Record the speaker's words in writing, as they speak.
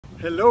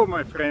Hello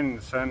my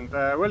friends, and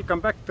welcome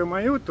back to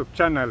my YouTube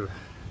channel.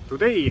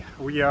 Today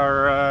we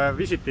are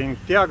visiting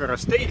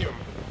Diagoras Stadium,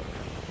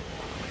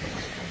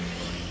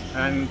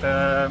 and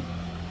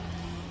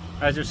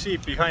as you see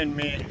behind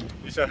me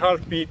is a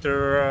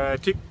half-meter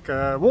thick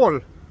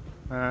wall,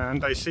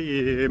 and I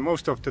see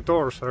most of the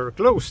doors are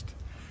closed,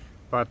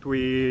 but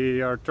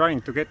we are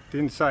trying to get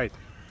inside.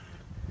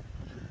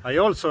 I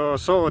also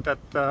saw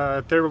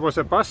that there was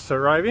a bus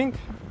arriving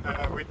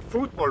with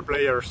football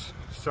players,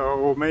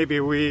 so maybe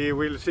we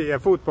will see a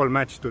football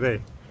match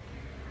today.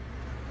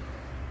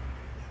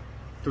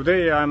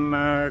 Today I'm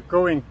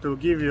going to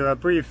give you a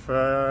brief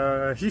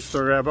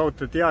history about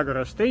the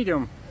Diagoras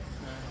Stadium.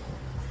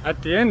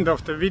 At the end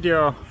of the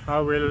video I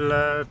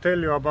will tell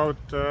you about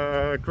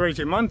a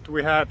crazy month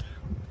we had.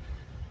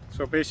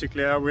 So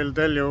basically I will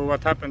tell you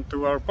what happened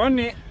to our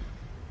bunny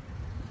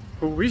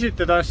who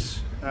visited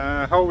us,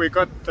 how we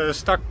got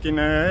stuck in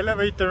an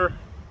elevator,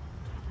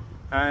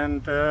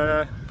 and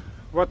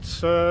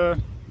what's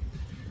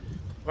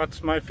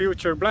my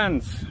future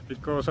plans,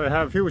 because I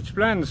have huge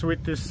plans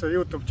with this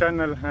YouTube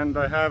channel and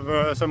I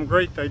have some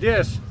great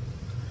ideas,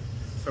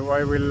 so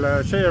I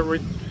will share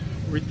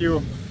with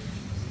you.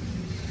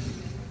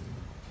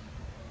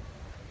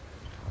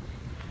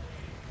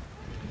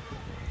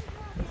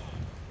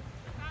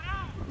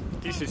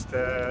 This is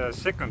the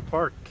second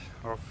part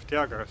of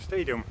Diagoras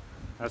Stadium.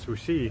 As we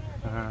see,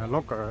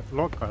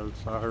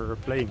 locals are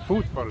playing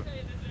football.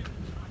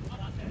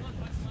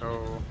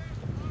 So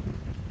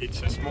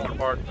it's a small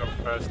part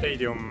of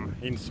stadium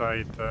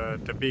inside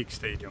the big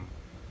stadium.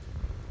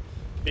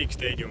 Big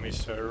stadium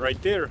is right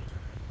there.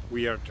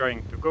 We are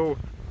trying to go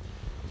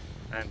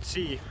and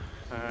see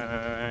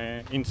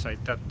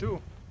inside that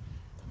too.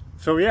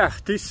 So yeah,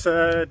 this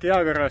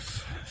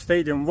Diagoras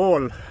Stadium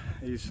wall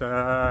is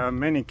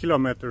many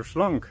kilometers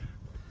long,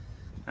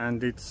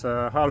 and it's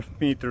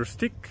half-meter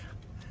thick.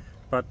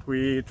 But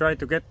we try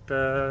to get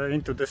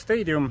into the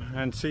stadium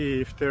and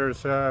see if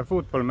there's a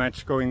football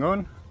match going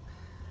on,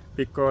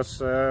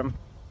 because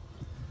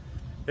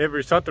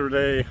every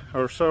Saturday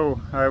or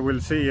so I will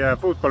see a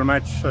football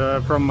match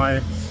from my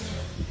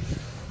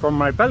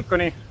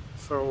balcony.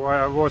 So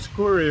I was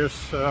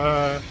curious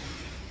to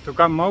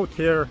come out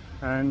here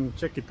and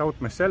check it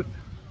out myself,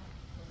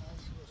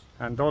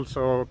 and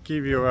also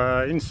give you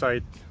an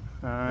insight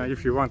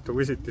if you want to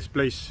visit this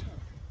place.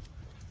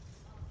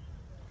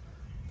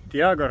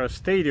 Diagoras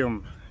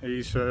Stadium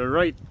is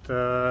right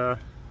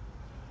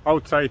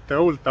outside the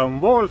old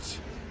town walls,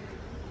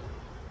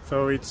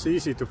 so it's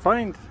easy to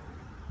find.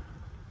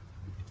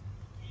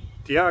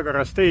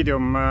 Diagoras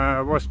Stadium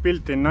was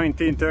built in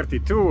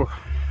 1932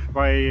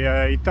 by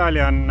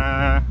Italian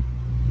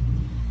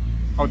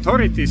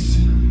authorities,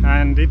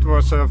 and it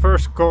was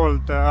first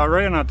called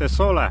Arena del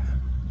Sole,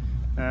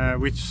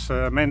 which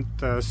meant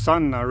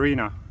Sun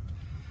Arena.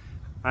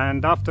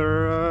 And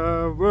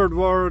after World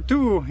War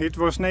II it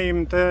was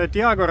named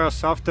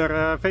Diagoras after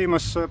a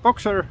famous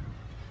boxer.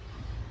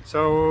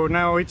 So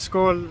now it's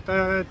called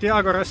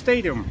Diagoras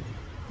Stadium.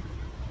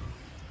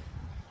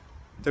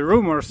 The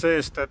rumor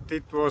says that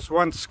it was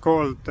once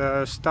called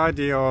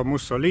Stadio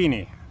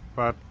Mussolini,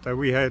 but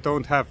we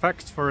don't have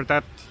facts for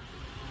that.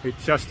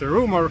 It's just a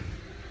rumor.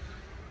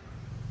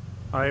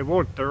 I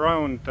walked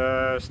around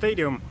the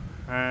stadium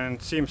and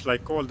seems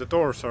like all the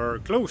doors are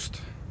closed.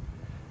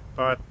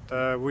 But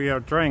we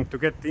are trying to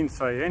get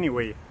inside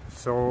anyway,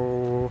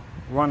 so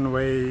one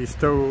way is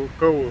to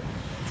go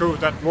through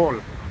that wall,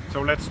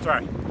 so let's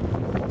try.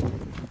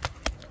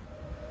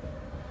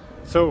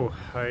 So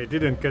I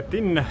didn't get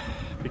in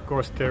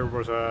because there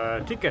was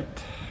a ticket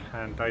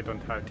and I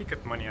don't have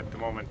ticket money at the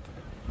moment,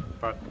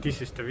 but this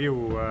is the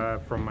view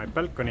from my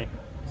balcony,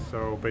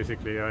 so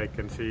basically I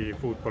can see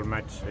football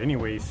match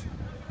anyways,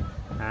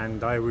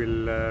 and I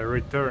will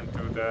return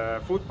to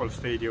the football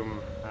stadium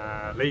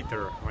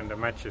later when the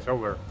match is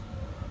over.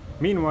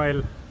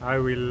 Meanwhile, I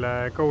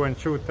will go and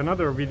shoot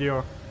another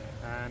video.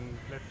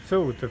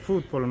 So the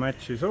football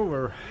match is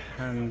over,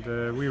 and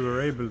we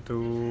were able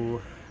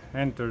to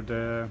enter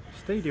the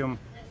stadium.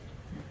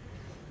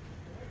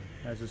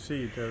 As you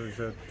see, there is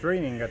a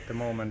training at the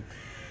moment,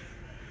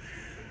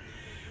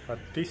 but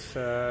this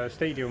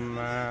stadium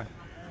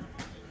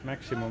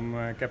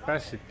maximum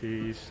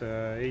capacity is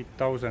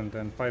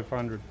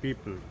 8,500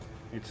 people.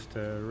 It's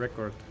the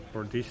record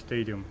for this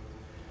stadium,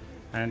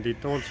 and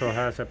it also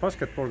has a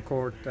basketball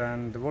court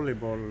and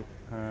volleyball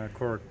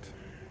court.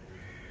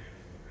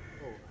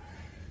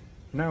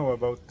 Now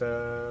about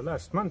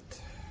last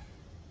month.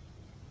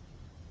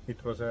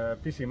 It was a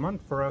busy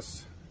month for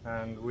us,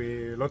 and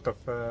a lot of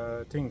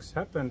things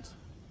happened.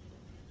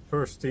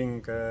 First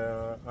thing,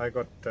 I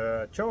got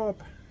a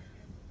job,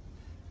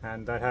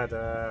 and I had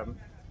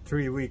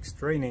 3 weeks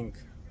training,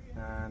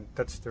 and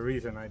that's the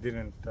reason I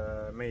didn't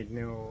make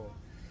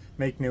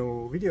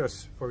new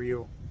videos for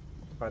you.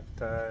 But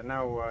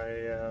now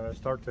I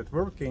started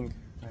working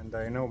and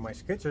I know my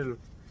schedule,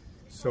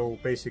 so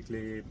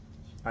basically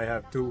I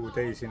have 2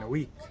 days in a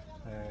week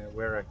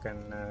where I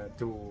can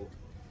do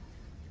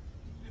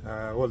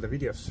all the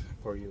videos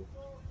for you.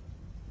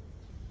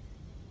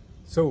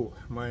 So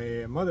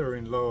my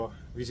mother-in-law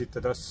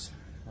visited us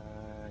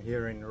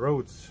here in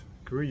Rhodes,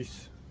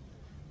 Greece,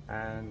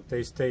 and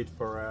they stayed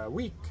for a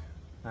week.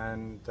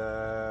 And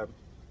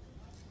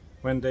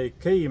when they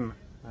came,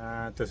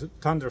 the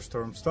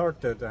thunderstorm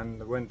started,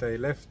 and when they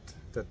left,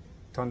 the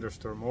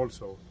thunderstorm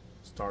also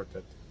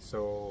started.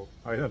 So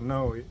I don't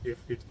know if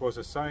it was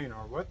a sign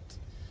or what,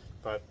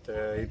 but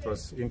it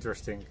was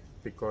interesting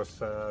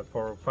because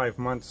for 5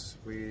 months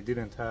we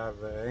didn't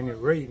have any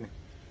rain,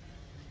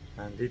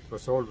 and it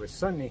was always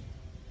sunny.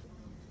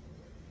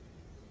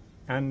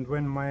 And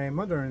when my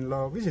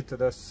mother-in-law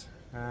visited us,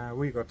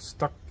 we got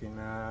stuck in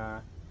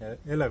an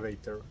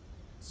elevator.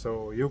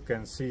 So you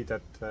can see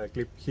that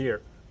clip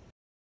here.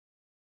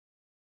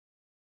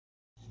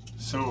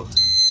 So,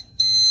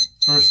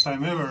 first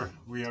time ever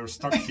we are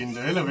stuck in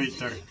the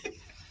elevator.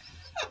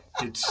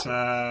 It's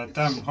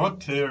damn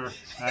hot here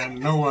and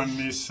no one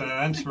is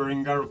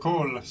answering our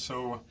call,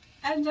 so...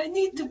 And I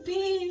need to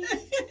pee!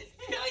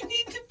 I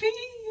need to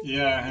pee!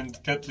 Yeah,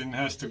 and Kathleen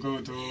has to go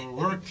to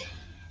work.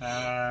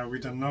 We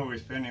don't know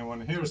if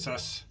anyone hears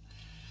us.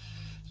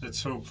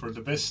 Let's hope for the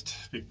best,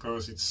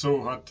 because it's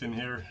so hot in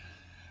here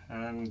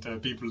and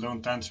people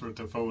don't answer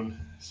the phone,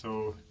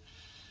 so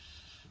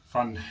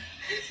fun.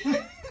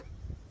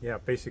 Yeah,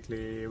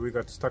 basically we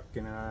got stuck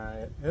in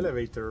an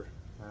elevator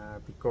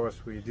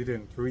because we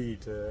didn't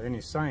read any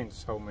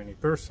signs how many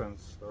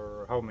persons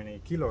or how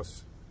many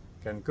kilos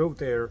can go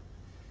there,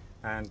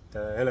 and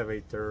the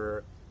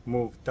elevator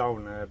moved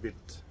down a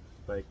bit,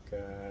 like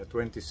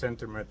 20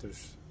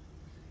 centimeters,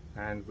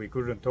 and we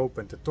couldn't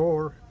open the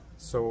door.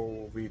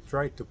 So we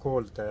tried to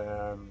call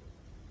the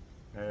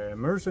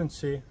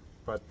emergency,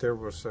 but there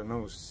was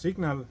no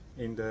signal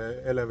in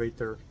the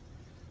elevator,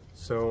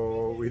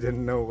 so we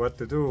didn't know what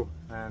to do,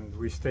 and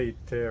we stayed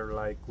there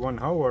like 1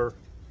 hour,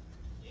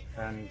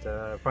 and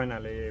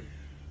finally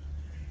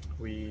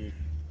we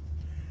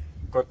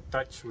got in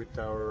touch with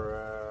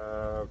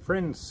our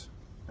friends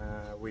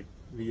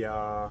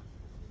via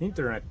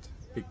internet,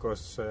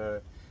 because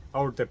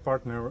our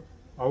department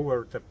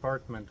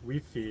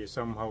Wi-Fi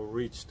somehow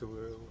reached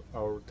to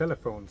our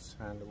telephones,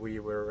 and we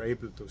were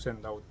able to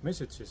send out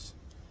messages.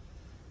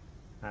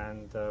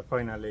 And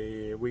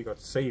finally we got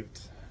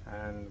saved,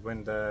 and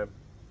when the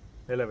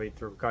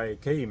elevator guy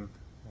came,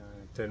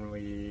 then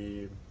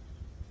we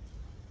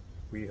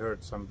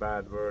heard some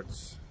bad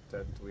words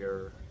that we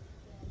are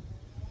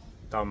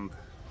dumb.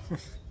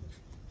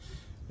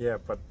 Yeah,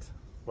 but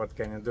what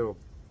can you do?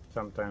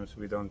 Sometimes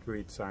we don't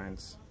read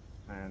signs,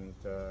 and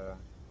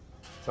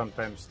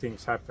sometimes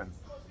things happen.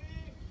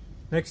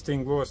 Next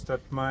thing was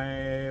that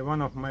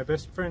one of my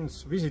best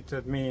friends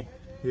visited me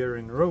here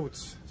in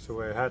Rhodes,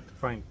 so I had to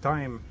find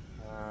time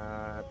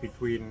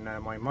between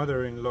my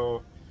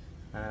mother-in-law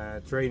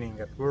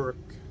training at work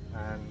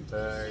and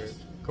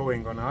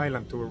going on an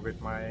island tour with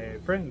my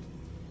friend.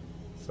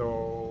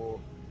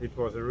 So it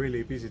was a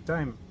really busy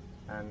time,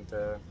 and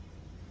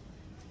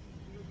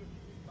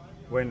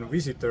when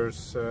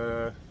visitors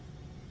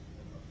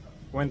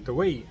went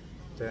away,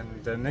 then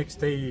the next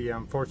day,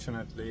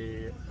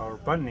 unfortunately, our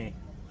bunny,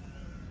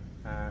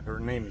 her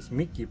name is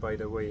Mickey, by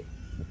the way,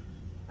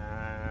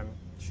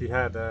 she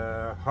had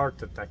a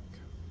heart attack.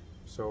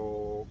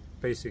 So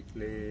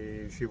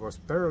basically she was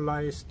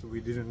paralyzed. We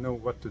didn't know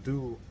what to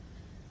do.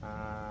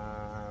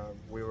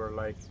 We were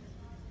like,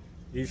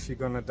 is she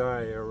gonna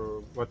die,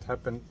 or what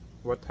happened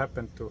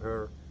to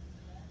her?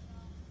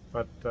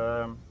 But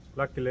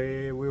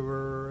luckily we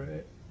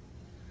were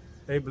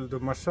able to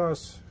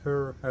massage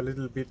her a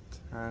little bit,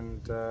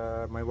 and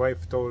my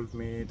wife told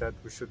me that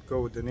we should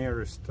go to the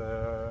nearest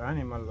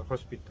animal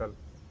hospital,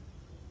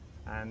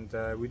 and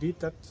we did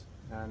that.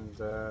 And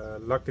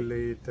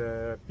luckily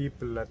the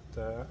people at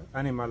the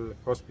animal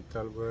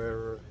hospital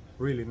were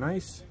really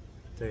nice.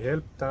 They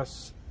helped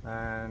us,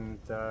 and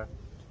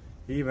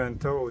even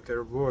though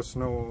there was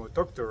no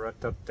doctor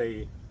at that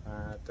day,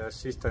 the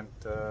assistant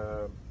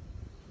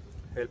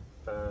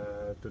helped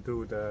to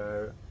do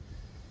the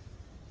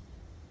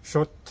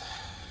shot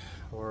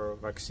or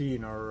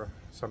vaccine or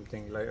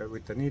something like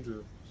with the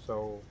needle.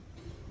 So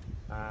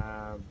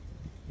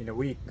in a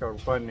week our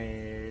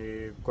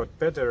bunny got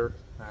better,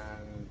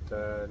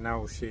 and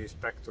now she's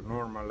back to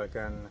normal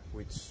again,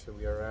 which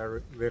we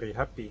are very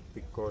happy,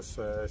 because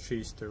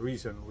she's the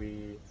reason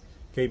we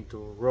came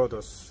to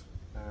Rhodos,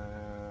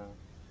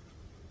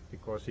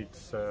 because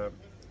it's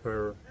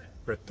her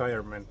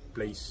retirement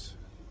place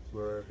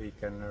where he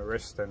can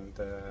rest and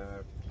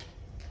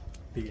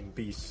be in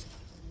peace.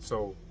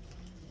 So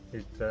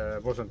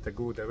it wasn't a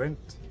good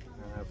event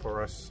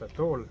for us at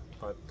all,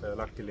 but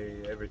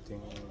luckily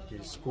everything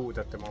is good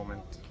at the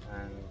moment,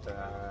 and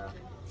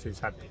she's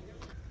happy.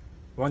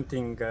 One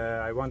thing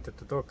I wanted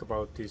to talk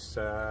about is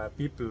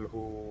people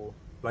who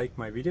like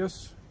my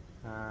videos,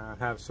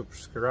 have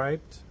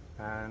subscribed,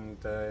 and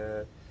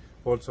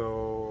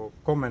also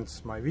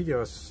comments my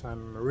videos.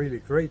 I'm really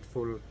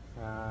grateful,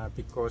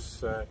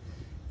 because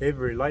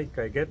every like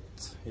I get,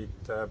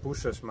 it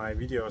pushes my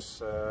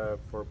videos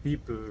for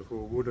people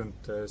who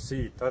wouldn't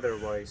see it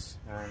otherwise,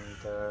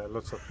 and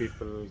lots of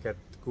people get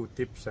good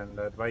tips and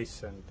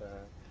advice,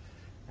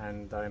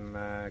 and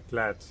I'm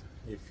glad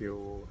if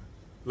you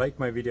like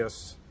my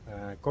videos,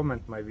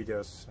 comment my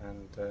videos,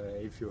 and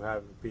if you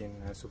have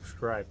been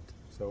subscribed.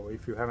 So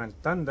if you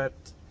haven't done that,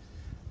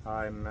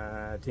 I'm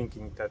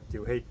thinking that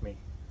you hate me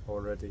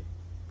already,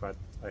 but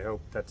I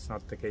hope that's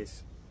not the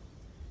case.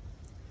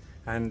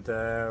 And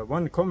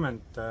one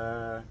comment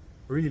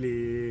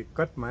really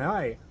caught my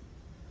eye,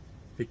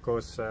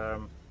 because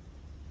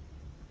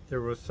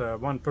there was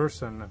one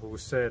person who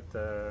said,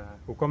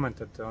 who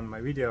commented on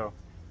my video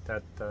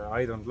that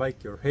I don't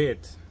like your head,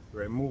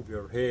 remove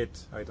your head,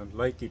 I don't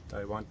like it,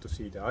 I want to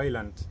see the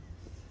island.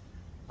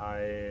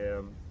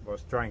 I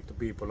was trying to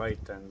be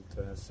polite and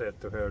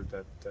said to her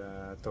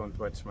that don't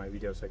watch my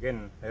videos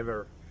again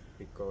ever,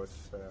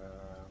 because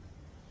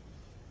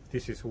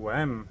this is who I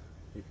am.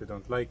 If you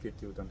don't like it,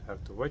 you don't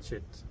have to watch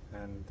it.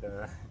 And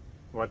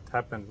what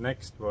happened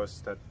next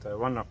was that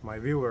one of my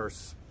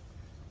viewers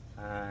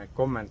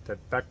commented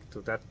back to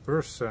that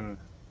person,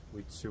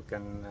 which you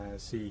can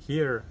see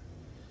here.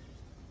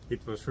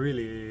 It was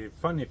really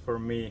funny for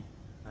me,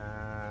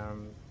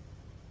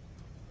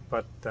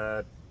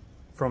 but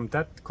from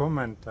that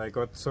comment I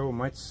got so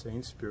much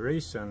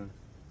inspiration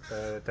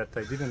that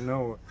I didn't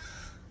know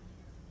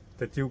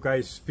that you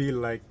guys feel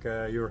like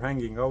you're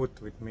hanging out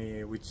with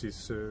me, which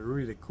is a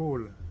really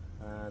cool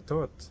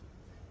thought.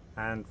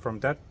 And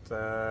from that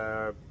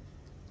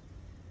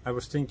I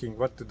was thinking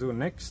what to do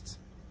next,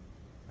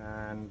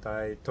 and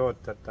I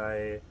thought that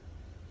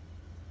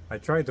I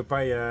try to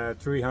buy a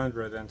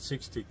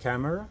 360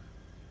 camera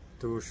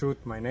to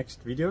shoot my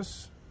next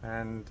videos,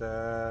 and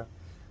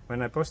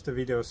when I post the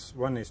videos,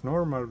 one is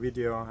normal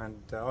video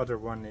and the other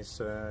one is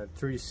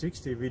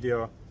 360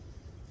 video.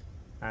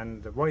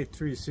 And why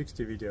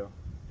 360 video?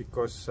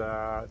 Because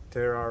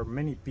there are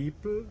many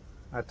people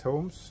at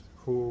homes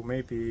who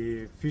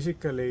maybe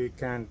physically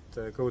can't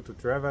go to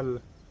travel,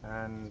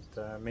 and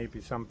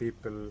maybe some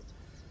people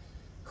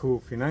who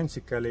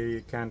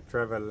financially can't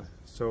travel,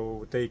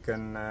 so they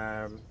can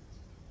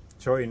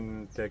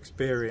join the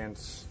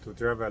experience to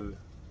travel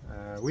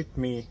with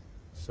me.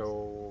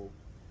 So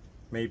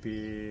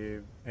maybe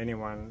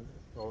anyone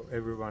or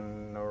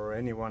everyone or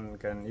anyone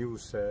can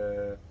use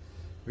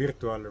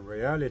virtual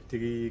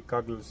reality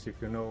goggles, if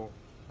you know,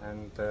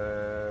 and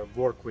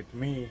work with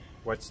me,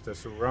 watch the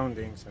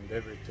surroundings and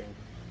everything.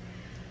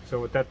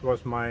 So that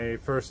was my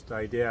first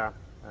idea,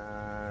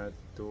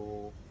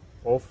 to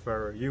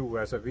offer you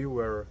as a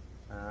viewer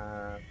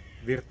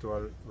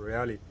virtual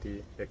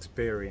reality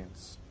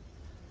experience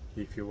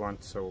if you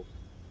want so.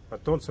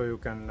 But also you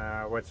can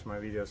watch my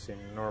videos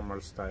in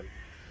normal style.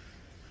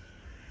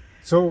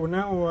 So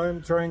now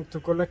I'm trying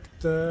to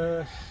collect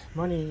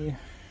money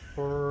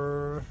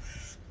for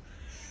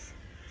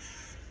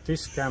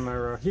this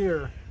camera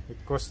here.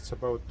 It costs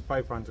about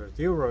 500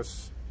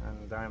 euros,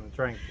 and I'm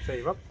trying to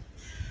save up.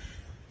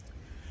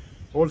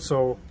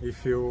 Also,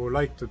 if you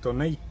like to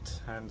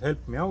donate and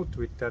help me out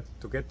with that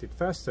to get it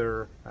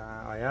faster,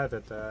 I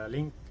added a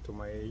link to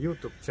my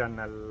YouTube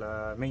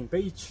channel main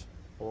page,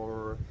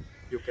 or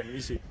you can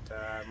visit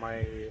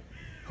my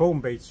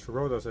homepage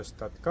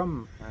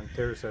rodos.com, and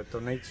there's a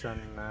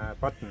donation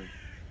button.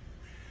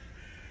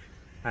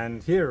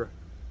 And here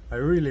I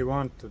really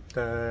want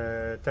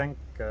to thank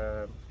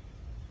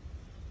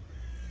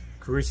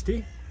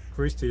Christy.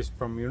 Christy is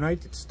from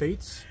United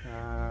States.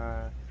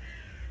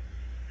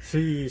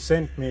 She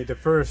sent me the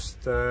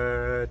first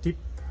tip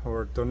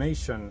or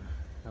donation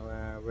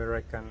where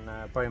I can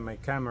buy my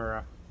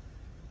camera,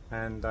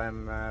 and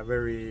I'm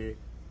very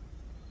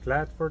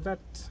glad for that.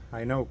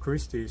 I know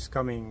Christy is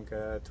coming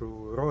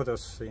to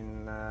Rhodos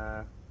in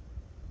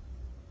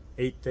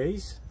 8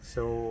 days,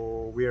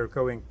 so we are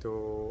going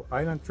to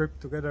island trip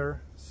together,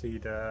 see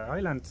the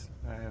island,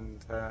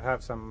 and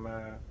have some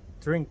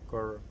drink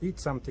or eat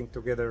something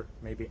together,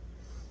 maybe,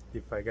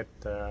 if I get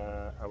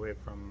away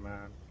from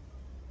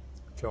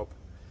job.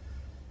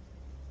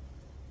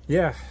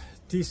 Yeah,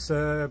 these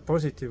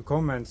positive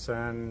comments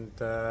and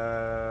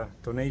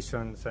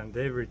donations and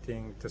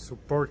everything, the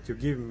support you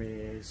give me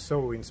is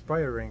so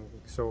inspiring,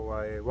 so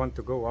I want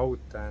to go out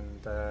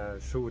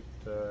and shoot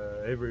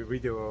every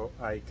video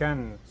I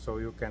can, so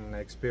you can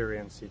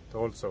experience it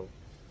also.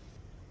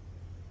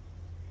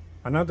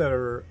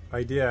 Another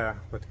idea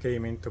that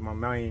came into my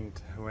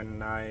mind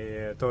when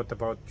I thought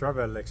about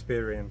travel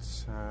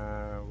experience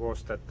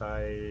was that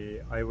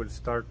I will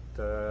start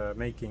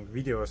making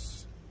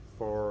videos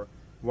for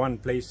one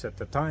place at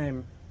a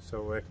time.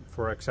 So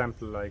for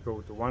example, I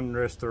go to one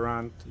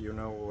restaurant, you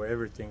know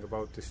everything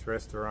about this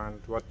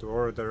restaurant, what to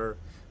order,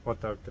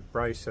 what are the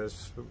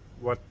prices,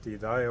 what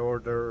did I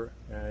order.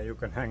 You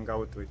can hang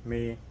out with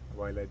me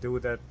while I do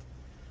that.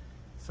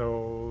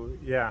 So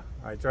yeah,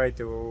 I try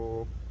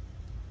to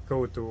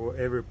go to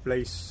every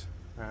place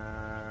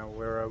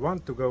where I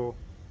want to go,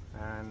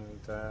 and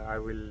I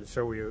will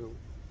show you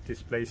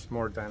this place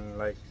more than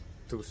like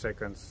 2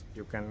 seconds.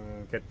 You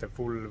can get the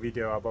full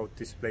video about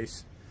this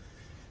place.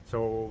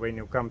 So when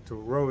you come to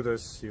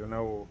Rhodos, you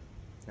know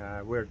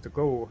where to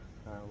go,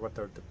 what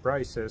are the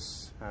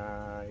prices,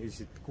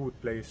 is it good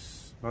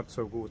place, not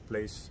so good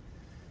place.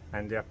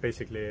 And yeah,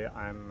 basically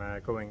I'm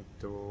going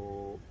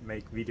to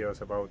make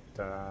videos about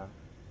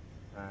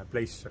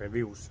place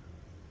reviews.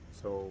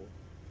 So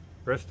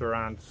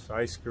restaurants,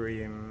 ice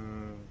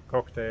cream,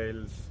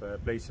 cocktails,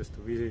 places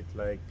to visit,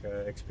 like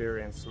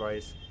experience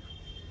wise,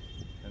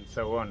 and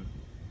so on.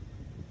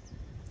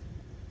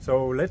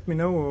 So let me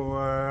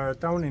know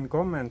down in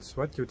comments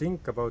what you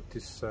think about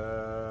this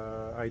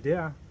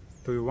idea.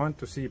 Do you want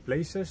to see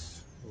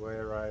places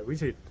where I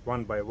visit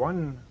one by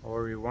one,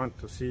 or you want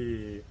to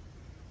see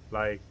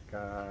like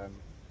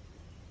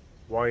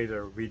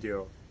wider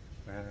video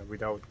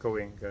without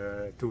going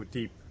too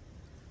deep?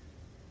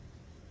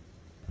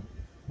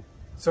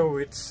 So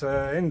it's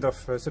end of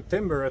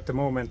September at the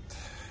moment,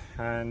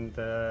 and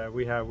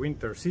we have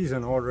winter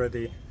season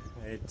already.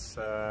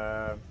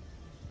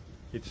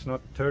 It's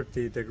not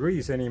 30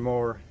 degrees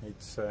anymore,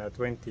 it's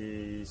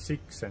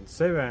 26 and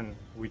 7,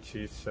 which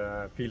is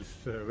feels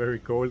very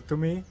cold to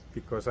me,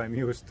 because I'm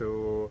used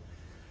to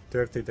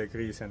 30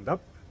 degrees and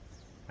up.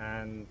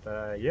 And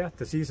yeah,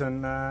 the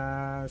season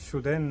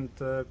should end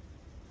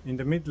in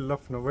the middle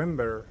of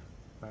November,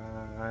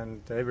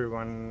 and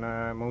everyone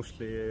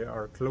mostly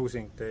are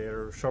closing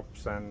their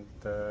shops and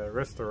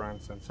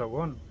restaurants and so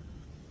on.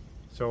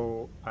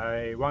 So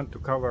I want to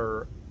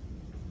cover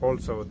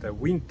also the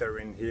winter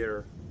in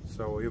here,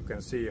 so you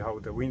can see how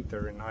the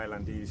winter in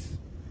Ireland is.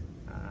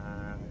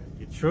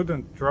 It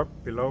shouldn't drop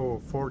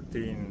below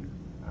 14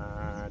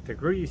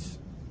 degrees,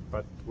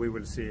 but we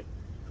will see.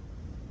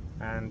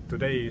 And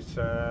today is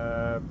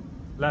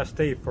last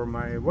day for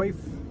my wife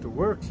to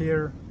work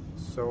here,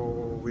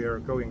 so we are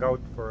going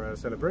out for a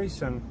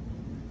celebration,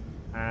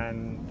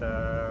 and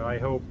I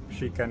hope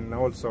she can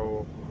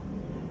also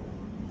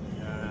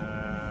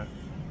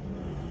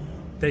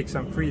take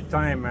some free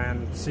time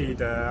and see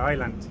the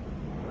island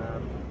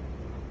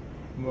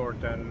more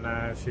than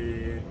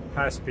she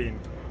has been,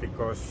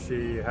 because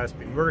she has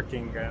been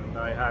working and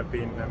I have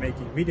been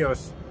making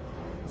videos.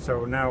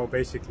 So now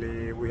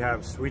basically we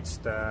have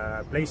switched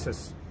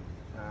places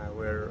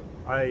where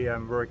I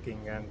am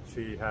working and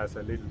she has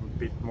a little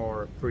bit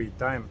more free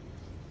time.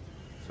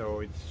 So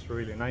it's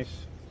really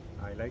nice.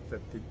 I like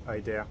that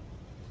idea.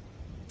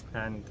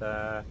 And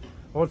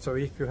also,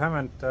 if you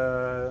haven't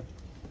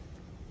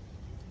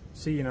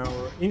seen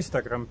our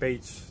Instagram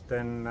page,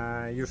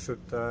 then you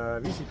should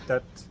visit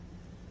that.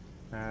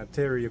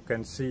 There you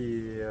can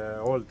see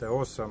all the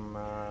awesome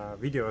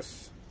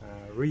videos,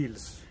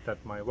 reels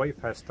that my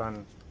wife has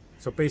done.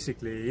 So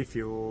basically, if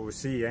you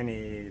see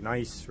any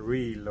nice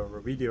reel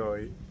or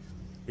video,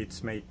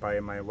 it's made by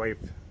my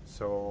wife.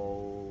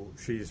 So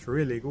she's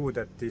really good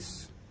at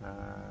this.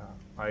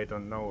 I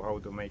don't know how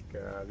to make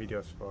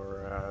videos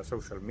for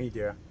social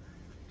media,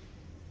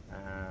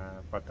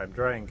 but I'm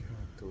trying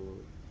to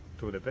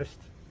do the best.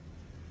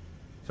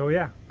 So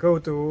yeah, go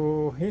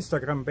to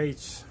Instagram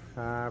page,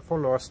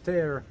 follow us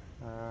there,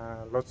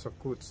 lots of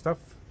good stuff,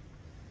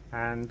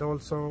 and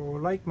also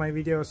like my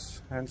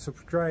videos and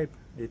subscribe.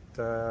 It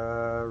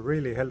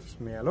really helps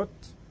me a lot,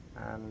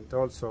 and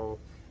also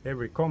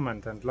every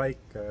comment and like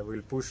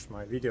will push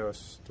my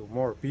videos to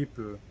more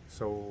people,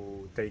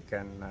 so they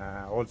can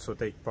also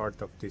take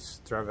part of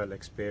this travel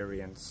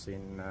experience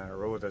in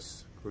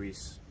Rhodes,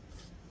 Greece.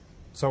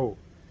 So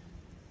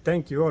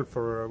thank you all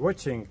for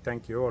watching,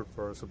 thank you all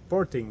for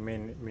supporting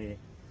me,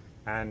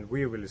 and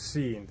we will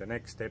see in the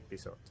next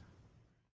episode.